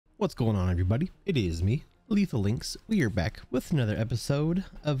What's going on, everybody? It is me, Lethal Links. We are back with another episode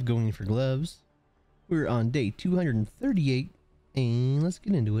of Going for Gloves. We're on day 238, and let's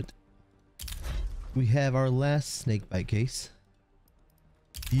get into it. We have our last snakebite case.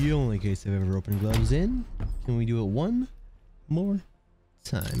 The only case I've ever opened gloves in. Can we do it one more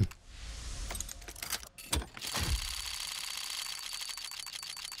time?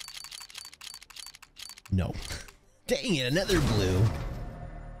 No. Dang it, another blue.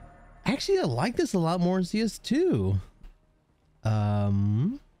 Actually, I like this a lot more in CS2.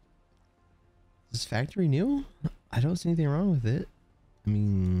 Is this factory new? I don't see anything wrong with it. I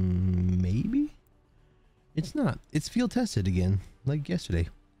mean, maybe? It's not. It's field tested again, like yesterday.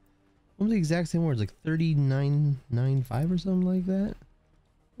 What was the exact same words? Like 39.95 or something like that?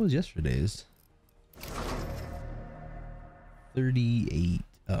 What was yesterday's? 38.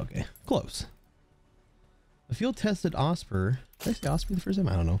 Oh, okay, close. A field tested Osper. Did I say Osper the first time?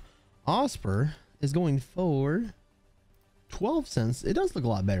 I don't know. Osper is going for 12 cents. It does look a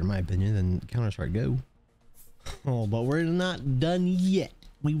lot better in my opinion than Counter-Strike Go. Oh, but we're not done yet.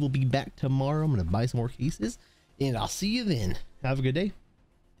 We will be back tomorrow. I'm going to buy some more cases and I'll see you then. Have a good day.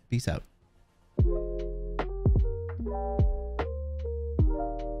 Peace out.